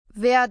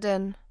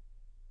werden.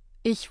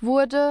 Ich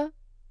wurde,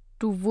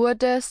 du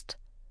wurdest,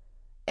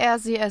 er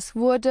sie es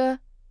wurde,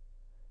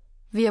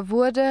 wir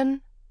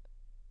wurden,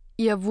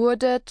 ihr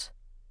wurdet,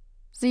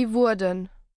 sie wurden.